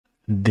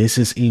This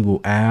is Eagle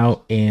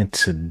Al, and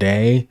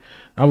today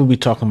I will be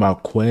talking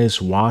about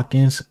Quez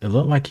Watkins. It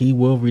looked like he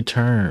will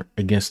return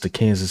against the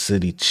Kansas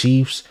City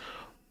Chiefs.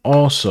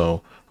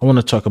 Also, I want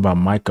to talk about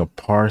Micah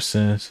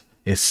Parsons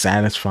is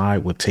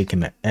satisfied with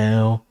taking the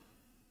L.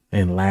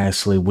 And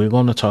lastly, we're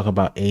going to talk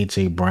about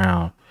A.J.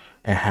 Brown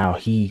and how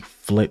he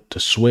flipped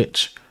the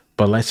switch.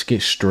 But let's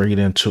get straight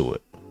into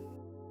it.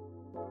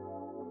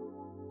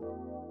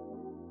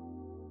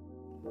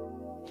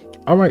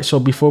 All right, so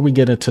before we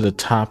get into the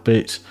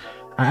topics,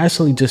 I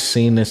actually just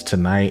seen this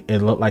tonight. It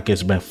looked like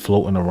it's been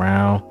floating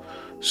around.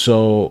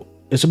 So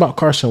it's about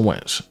Carson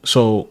Wentz.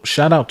 So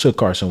shout out to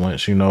Carson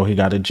Wentz. You know, he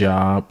got a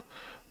job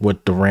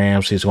with the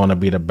Rams. He's going to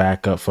be the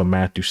backup for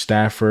Matthew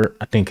Stafford.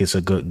 I think it's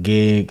a good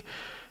gig.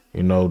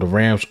 You know, the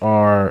Rams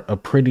are a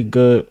pretty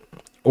good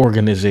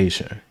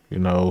organization. You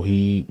know,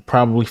 he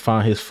probably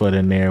found his foot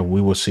in there. We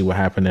will see what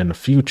happened in the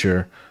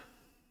future.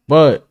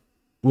 But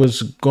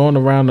was going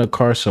around to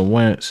Carson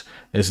Wentz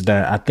is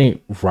that I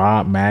think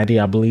Rob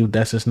Maddie, I believe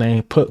that's his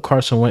name, put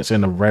Carson Wentz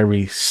in a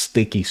very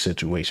sticky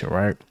situation,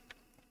 right?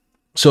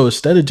 So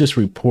instead of just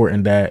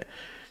reporting that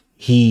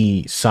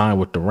he signed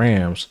with the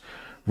Rams,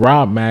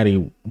 Rob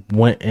Maddie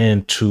went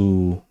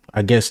into,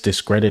 I guess,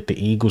 discredit the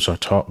Eagles or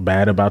talk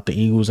bad about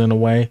the Eagles in a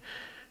way,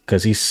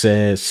 because he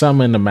said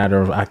something in the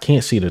matter of, I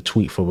can't see the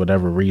tweet for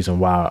whatever reason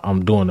while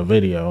I'm doing the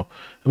video.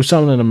 It was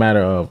something in the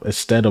matter of,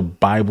 instead of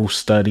Bible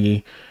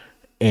study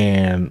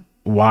and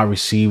wide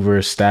receiver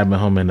stabbing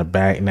him in the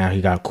back, now he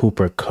got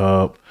Cooper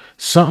Kupp,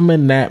 something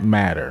in that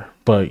matter.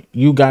 But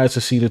you guys to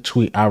see the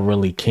tweet, I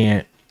really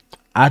can't.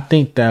 I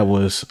think that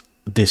was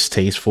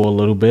distasteful a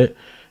little bit.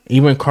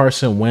 Even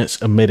Carson Wentz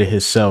admitted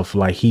himself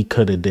like he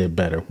could have did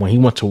better. When he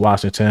went to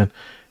Washington,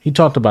 he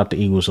talked about the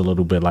Eagles a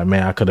little bit like,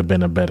 man, I could have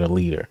been a better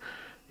leader.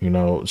 You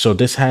know, so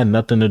this had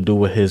nothing to do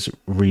with his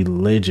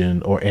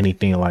religion or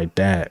anything like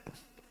that.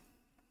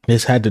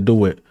 This had to do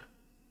with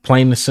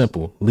plain and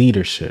simple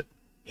leadership.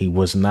 He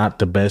was not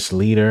the best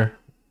leader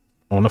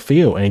on the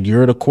field, and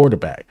you're the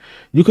quarterback.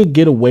 You could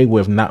get away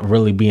with not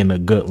really being a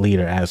good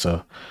leader as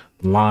a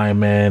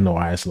lineman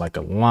or as like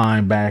a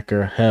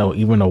linebacker, hell,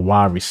 even a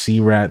wide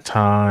receiver at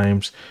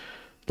times,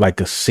 like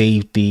a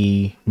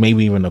safety,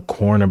 maybe even a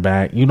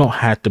cornerback. You don't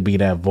have to be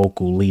that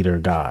vocal leader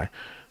guy.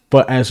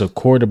 But as a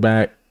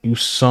quarterback, you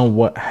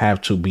somewhat have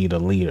to be the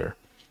leader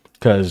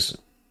because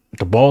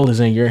the ball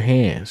is in your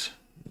hands.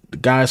 The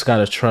guys got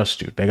to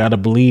trust you. They got to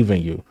believe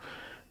in you.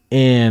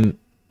 And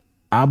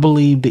I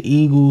believe the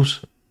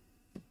Eagles,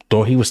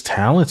 though he was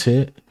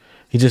talented,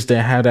 he just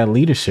didn't have that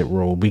leadership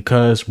role,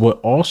 because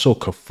what also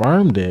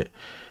confirmed it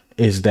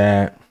is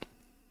that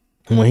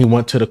when he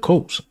went to the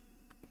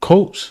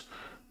Colts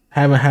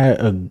haven't had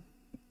a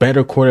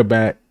better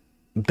quarterback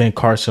than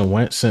Carson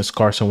Wentz since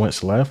Carson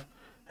Wentz left.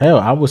 Hell,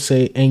 I would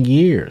say in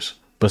years.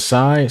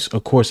 Besides,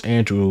 of course,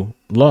 Andrew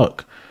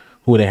Luck,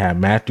 who they had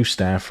Matthew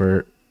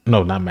Stafford.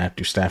 No, not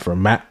Matthew Stafford.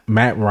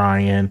 Matt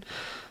Ryan.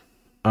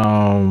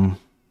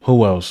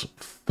 Who else?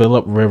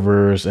 Phillip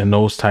Rivers and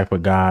those type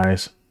of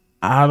guys.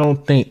 I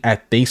don't think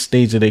at this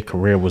stage of their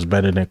career was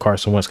better than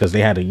Carson Wentz, because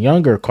they had a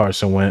younger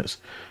Carson Wentz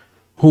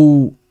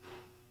who,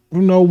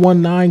 you know,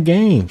 won 9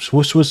 games,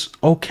 which was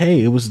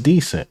okay. It was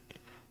decent.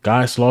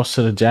 Guys lost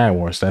to the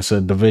Jaguars. That's a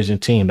division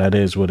team. That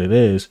is what it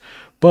is.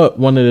 But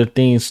one of the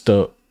things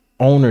the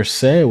owner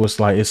said was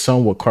like, it's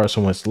somewhat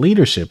Carson Wentz's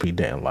leadership he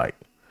didn't like.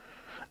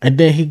 And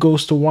then he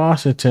goes to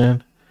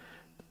Washington,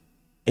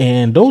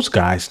 and those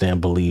guys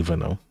didn't believe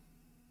in him.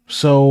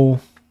 So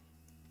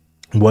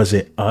was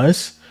it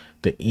us,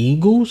 the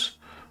Eagles,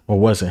 or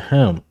was it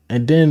him?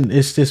 And then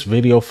it's this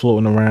video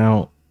floating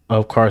around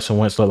of Carson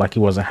Wentz looked like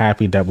he wasn't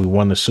happy that we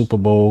won the Super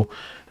Bowl.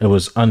 It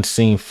was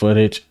unseen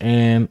footage.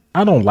 And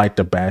I don't like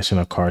the bashing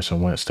of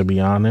Carson Wentz, to be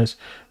honest,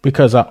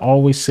 because I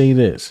always say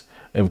this.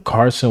 If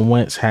Carson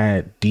Wentz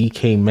had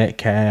DK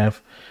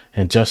Metcalf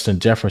and Justin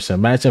Jefferson,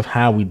 imagine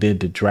how we did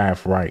the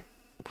draft right.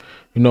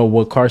 You know,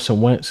 what Carson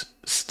Wentz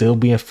still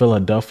be in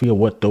Philadelphia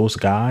with those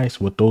guys,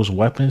 with those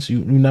weapons, you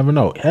never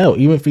know. Hell,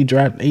 even if he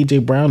drafted A.J.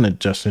 Brown and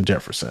Justin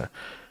Jefferson.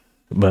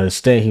 But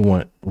instead, he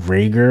went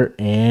Rager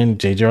and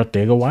J.J.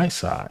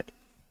 Arcega-Whiteside.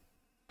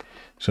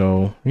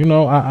 So, you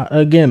know,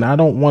 I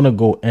don't want to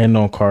go end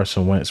on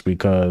Carson Wentz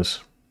because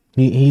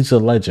he's a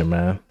legend,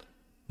 man.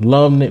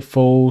 Love Nick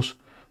Foles,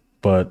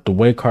 but the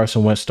way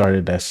Carson Wentz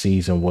started that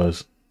season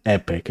was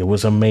epic. It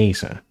was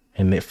amazing.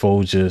 And Nick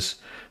Foles just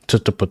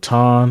took the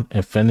baton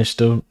and finished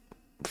the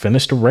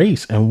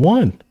race and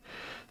won.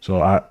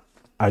 So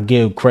I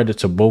give credit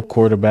to both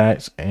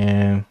quarterbacks,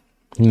 and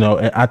you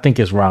know, I think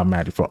it's Rob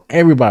Maddie fault.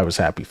 Everybody was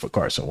happy for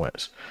Carson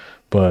Wentz,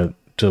 but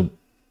to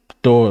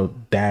throw a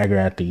dagger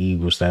at the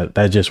Eagles, that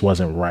just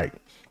wasn't right.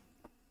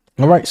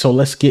 All right, so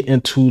let's get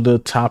into the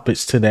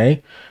topics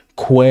today.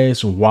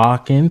 Quez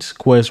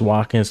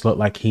Watkins looked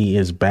like he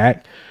is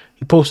back.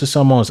 He posted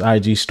some on his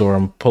IG story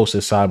and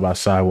posted side by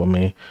side with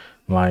me,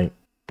 like,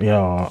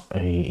 yo,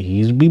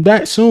 he'll be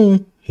back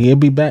soon. He'll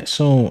be back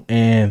soon.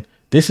 And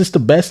this is the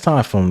best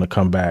time for him to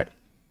come back.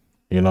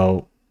 You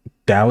know,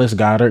 Dallas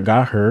Goedert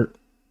got hurt.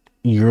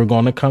 You're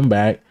going to come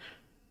back,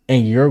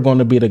 and you're going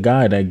to be the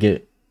guy that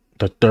get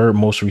the third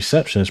most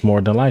receptions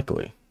more than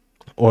likely,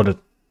 or the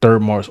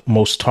third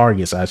most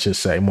targets, I should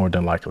say, more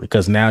than likely,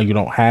 because now you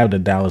don't have the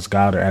Dallas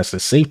Goedert as the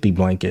safety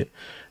blanket.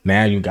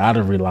 Now you got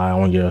to rely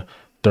on your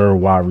third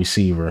wide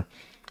receiver.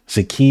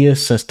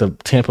 Zacchaeus, since the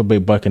Tampa Bay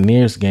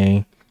Buccaneers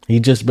game,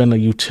 he just been a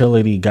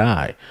utility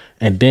guy.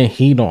 And then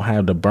he don't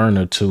have the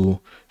burner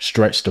to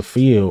stretch the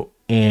field.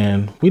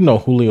 And we know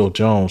Julio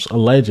Jones, a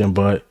legend,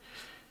 but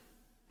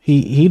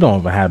he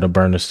don't even have the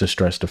burners to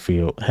stretch the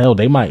field. Hell,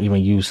 they might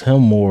even use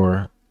him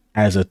more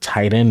as a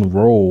tight end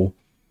role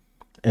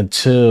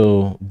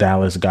until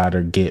Dallas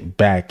Goedert get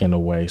back in a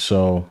way.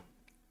 So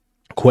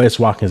Quez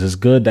Watkins, is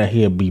good that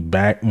he'll be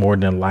back more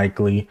than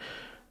likely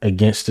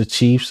against the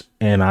Chiefs,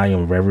 and I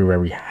am very,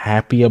 very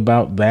happy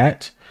about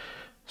that.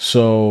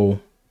 So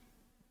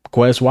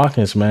Quez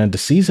Watkins, man, the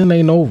season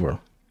ain't over.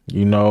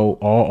 You know,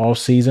 all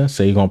season,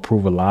 so you're gonna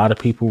prove a lot of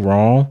people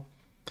wrong.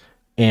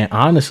 And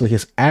honestly,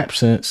 his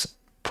absence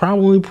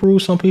probably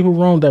proves some people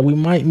wrong that we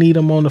might need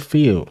him on the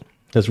field,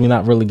 because we're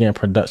not really getting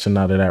production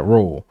out of that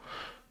role.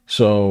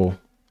 So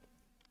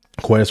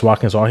Quez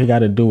Watkins, all he got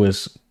to do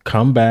is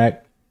come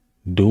back,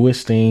 do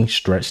his thing,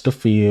 stretch the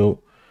field,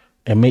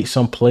 and make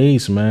some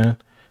plays, man.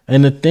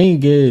 And the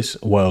thing is,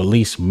 well, at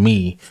least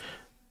me,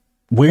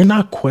 we're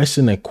not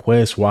questioning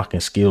Quez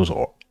Watkins' skills,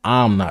 or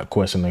I'm not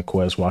questioning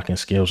Quez Watkins'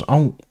 skills.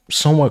 I'm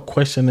somewhat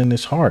questioning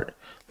his heart.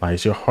 Like,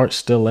 is your heart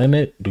still in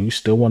it? Do you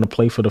still want to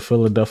play for the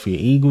Philadelphia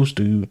Eagles?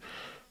 Do you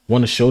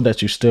want to show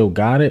that you still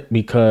got it?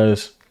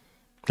 Because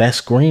that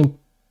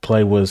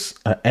screenplay was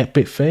an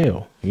epic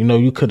fail. You know,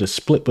 you could have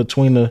split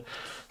between the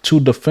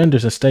two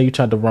defenders. Instead, you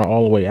tried to run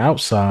all the way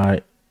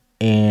outside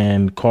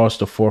and caused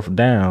the fourth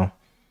down,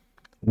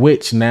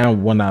 which now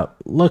when I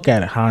look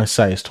at it,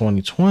 hindsight is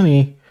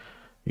 2020,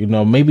 you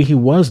know, maybe he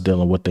was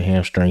dealing with the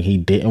hamstring. He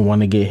didn't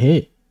want to get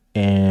hit,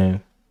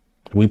 and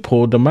we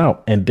pulled him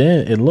out. And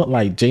then it looked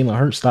like Jalen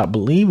Hurts stopped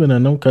believing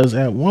in him, because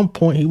at one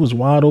point he was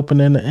wide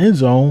open in the end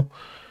zone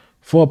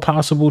for a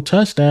possible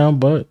touchdown,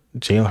 but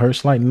Jalen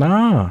Hurts like,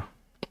 nah.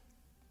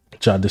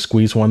 Tried to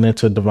squeeze one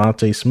into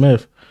Devontae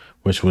Smith,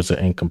 which was an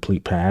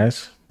incomplete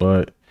pass.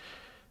 But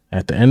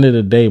at the end of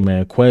the day,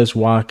 man, Quez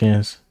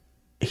Watkins,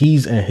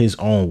 he's in his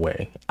own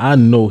way. I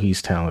know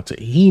he's talented.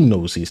 He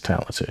knows he's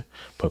talented.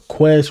 But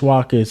Quez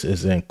Watkins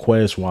is in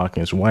Quez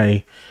Watkins'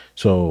 way.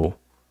 So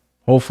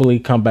hopefully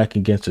come back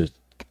against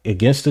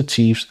the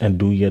Chiefs and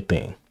do your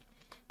thing.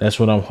 That's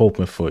what I'm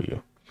hoping for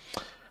you.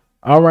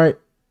 All right.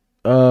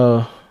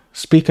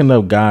 Speaking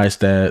of guys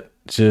that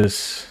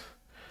just,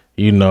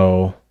 you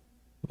know,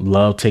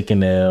 love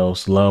taking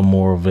L's, love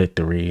moral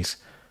victories,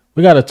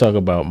 we got to talk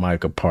about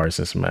Micah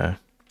Parsons, man.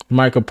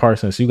 Micah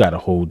Parsons, you got to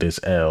hold this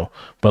L.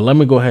 But let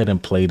me go ahead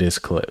and play this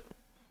clip.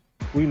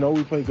 We know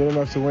we played good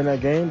enough to win that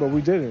game, but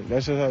we didn't.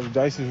 That's just how the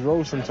dice is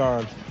rolled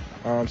sometimes.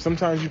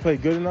 Sometimes you play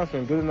good enough,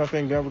 and good enough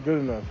ain't never good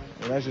enough.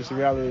 And that's just the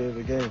reality of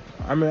the game.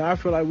 I mean, I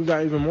feel like we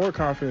got even more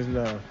confidence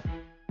now.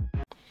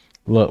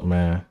 Look,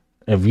 man,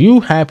 if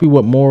you happy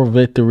with moral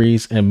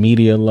victories and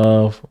media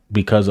love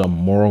because of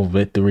moral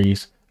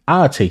victories,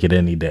 I'll take it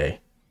any day.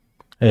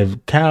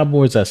 If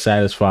Cowboys are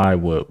satisfied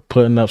with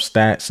putting up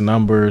stats,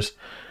 numbers,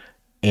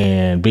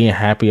 and being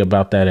happy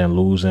about that and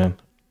losing,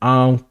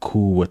 I'm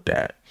cool with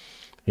that.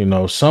 You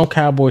know, some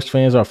Cowboys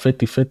fans are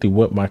 50-50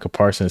 what Micah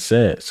Parsons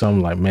said.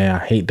 Some like, man,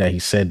 I hate that he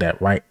said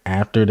that right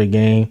after the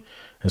game.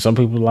 And some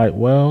people like,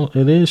 well,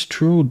 it is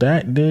true.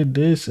 Dak did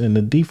this and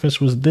the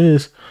defense was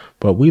this,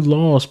 but we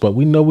lost, but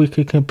we know we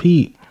could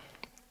compete.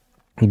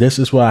 This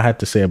is what I have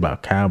to say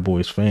about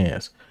Cowboys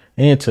fans.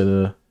 And to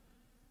the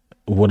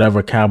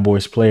whatever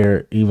Cowboys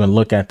player even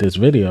look at this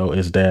video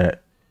is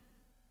that,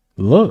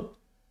 look,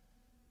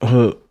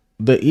 the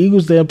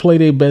Eagles didn't play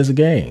their best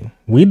game.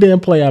 We didn't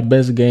play our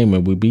best game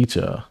and we beat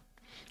y'all.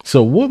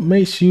 So what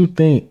makes you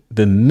think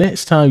the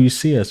next time you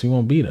see us, you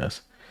won't beat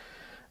us?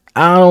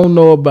 I don't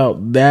know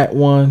about that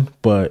one,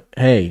 but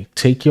hey,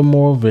 take your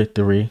moral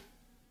victory.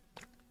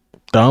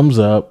 Thumbs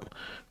up.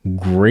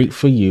 Great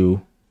for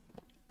you.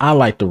 I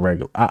like the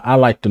regular. I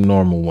like the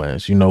normal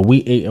wins. You know,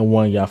 we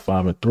 8-1, y'all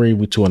 5-3.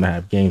 We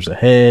 2.5 games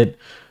ahead.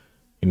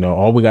 You know,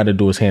 all we got to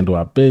do is handle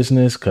our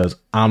business, because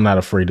I'm not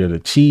afraid of the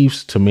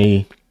Chiefs. To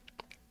me,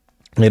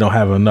 they don't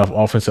have enough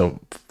offensive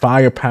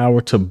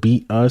firepower to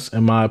beat us,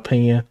 in my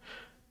opinion.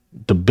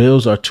 The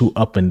Bills are too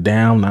up and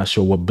down. Not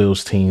sure what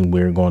Bills team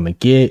we're going to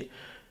get.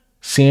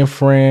 San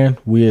Fran,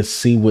 we'll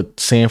see what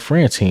San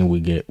Fran team we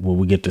get. Will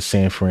we get the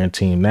San Fran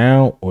team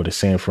now, or the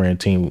San Fran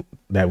team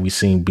that we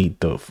seen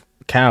beat the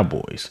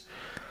Cowboys?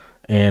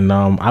 And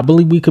I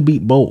believe we could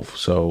beat both.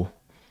 So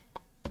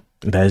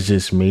that's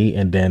just me.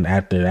 And then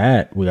after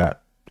that, we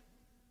got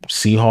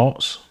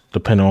Seahawks,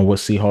 depending on what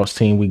Seahawks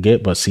team we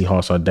get. But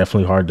Seahawks are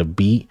definitely hard to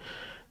beat.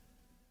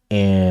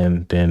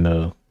 And then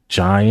the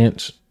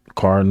Giants,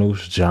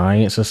 Cardinals,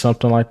 Giants, or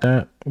something like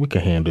that. We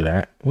could handle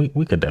that. We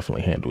could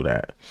definitely handle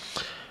that.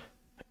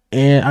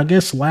 And I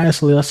guess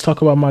lastly, let's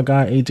talk about my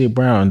guy, A.J.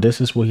 Brown.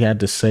 This is what he had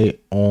to say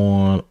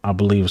on, I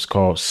believe it's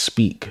called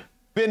Speak.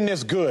 been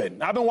this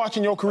good? I've been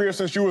watching your career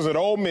since you was at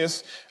Ole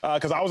Miss,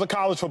 because I was a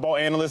college football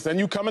analyst. Then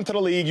you come into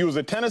the league. You was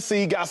at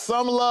Tennessee, got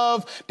some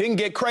love, didn't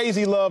get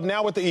crazy love.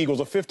 Now with the Eagles,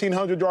 a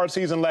 1,500-yard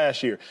season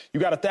last year. You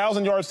got a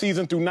 1,000-yard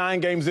season through 9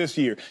 games this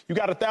year. You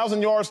got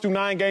 1,000 yards through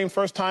 9 games,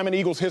 first time in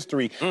Eagles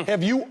history.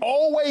 Have you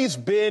always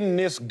been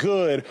this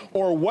good,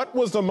 or what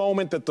was the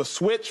moment that the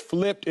switch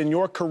flipped in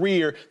your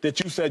career that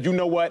you said, you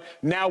know what,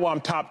 now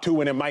I'm top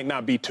 2 and it might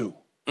not be 2?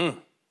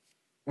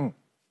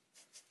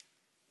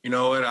 You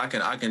know what? I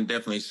can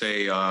definitely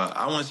say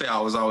I wouldn't say I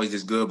was always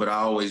this good, but I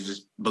always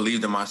just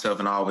believed in myself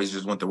and I always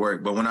just went to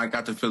work. But when I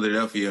got to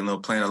Philadelphia, you know,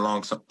 playing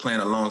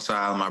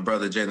alongside my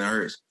brother Jalen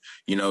Hurts,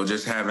 you know,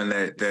 just having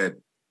that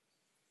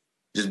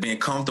just being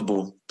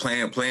comfortable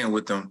playing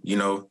with them, you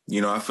know,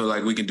 I feel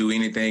like we can do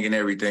anything and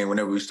everything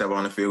whenever we step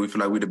on the field. We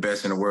feel like we're the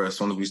best in the world as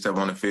soon as we step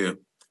on the field,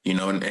 you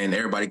know, and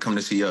everybody come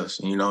to see us.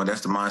 You know,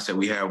 that's the mindset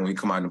we have when we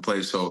come out and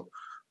play. So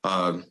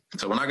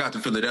when I got to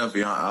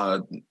Philadelphia,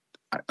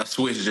 a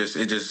switch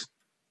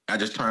I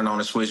just turned on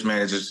the switch,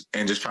 man,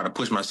 and just try to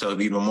push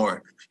myself even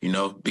more, you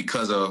know,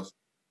 because of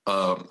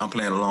I'm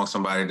playing along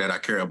somebody that I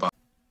care about.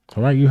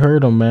 All right, you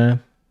heard him,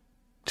 man.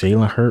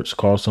 Jalen Hurts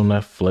calls him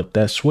that flip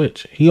that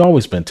switch. He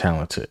always been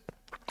talented.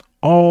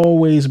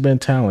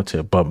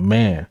 But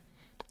man,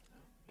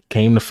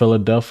 came to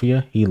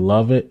Philadelphia. He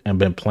loved it and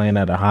been playing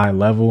at a high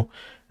level.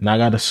 And I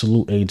got to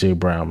salute A.J.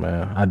 Brown,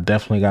 man. I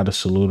definitely got to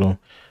salute him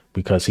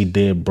because he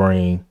did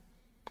bring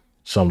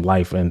some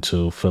life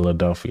into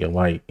Philadelphia.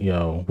 Like,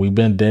 yo, we've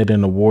been dead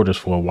in the waters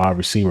for a wide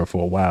receiver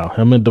for a while.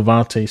 Him and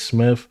Devontae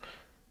Smith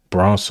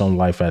brought some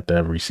life at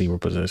that receiver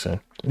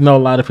position. You know, a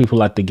lot of people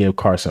like to give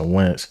Carson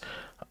Wentz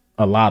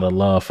a lot of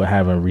love for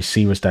having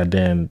receivers that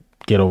didn't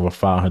get over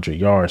 500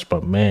 yards.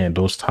 But, man,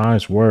 those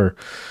times were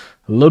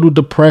a little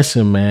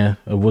depressing, man.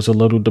 It was a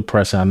little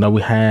depressing. I know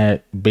we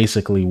had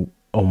basically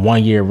a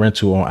 1-year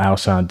rental on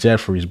Alshon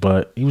Jeffries,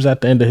 but he was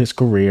at the end of his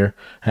career,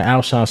 and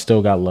Alshon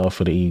still got love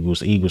for the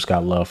Eagles. The Eagles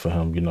got love for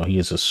him. You know, he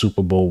is a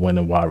Super Bowl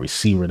winning wide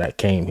receiver that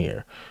came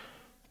here.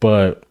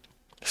 But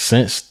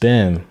since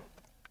then,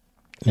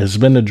 it's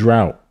been a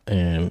drought,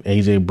 and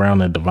A.J.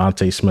 Brown and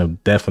Devontae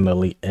Smith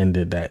definitely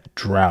ended that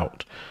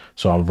drought.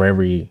 So I'm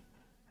very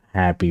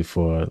happy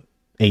for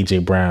A.J.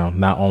 Brown,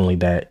 not only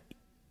that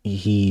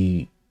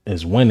he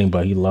is winning,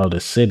 but he loves the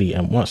city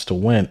and wants to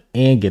win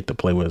and get to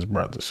play with his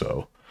brother.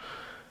 So,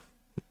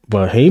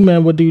 but hey,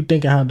 man, what do you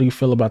think and how do you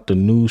feel about the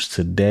news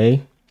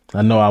today?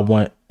 I know I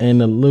went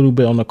in a little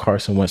bit on the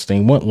Carson Wentz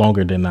thing, went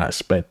longer than I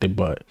expected,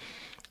 but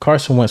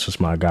Carson Wentz was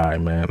my guy,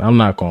 man. I'm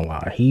not going to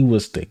lie. He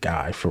was the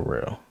guy for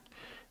real.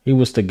 He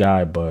was the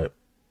guy, but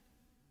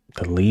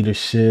the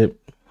leadership,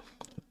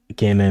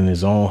 getting in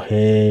his own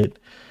head,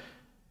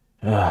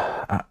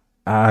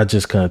 I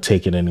just couldn't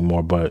take it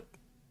anymore. But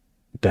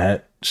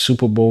that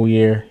Super Bowl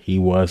year, he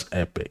was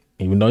epic.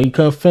 Even though he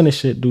couldn't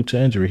finish it due to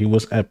injury, he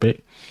was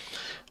epic.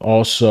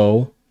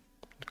 Also,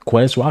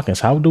 Quez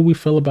Watkins, how do we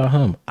feel about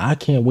him? I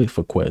can't wait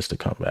for Quez to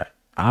come back.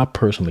 I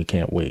personally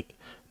can't wait.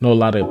 I know a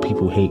lot of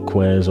people hate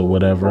Quez or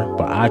whatever,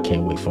 but I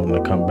can't wait for him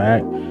to come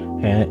back.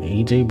 And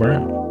A.J.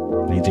 Brown.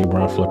 A.J.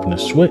 Brown flipping the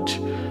switch.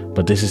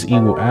 But this is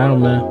Eagle Al,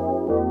 man.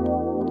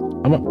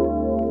 I'm up.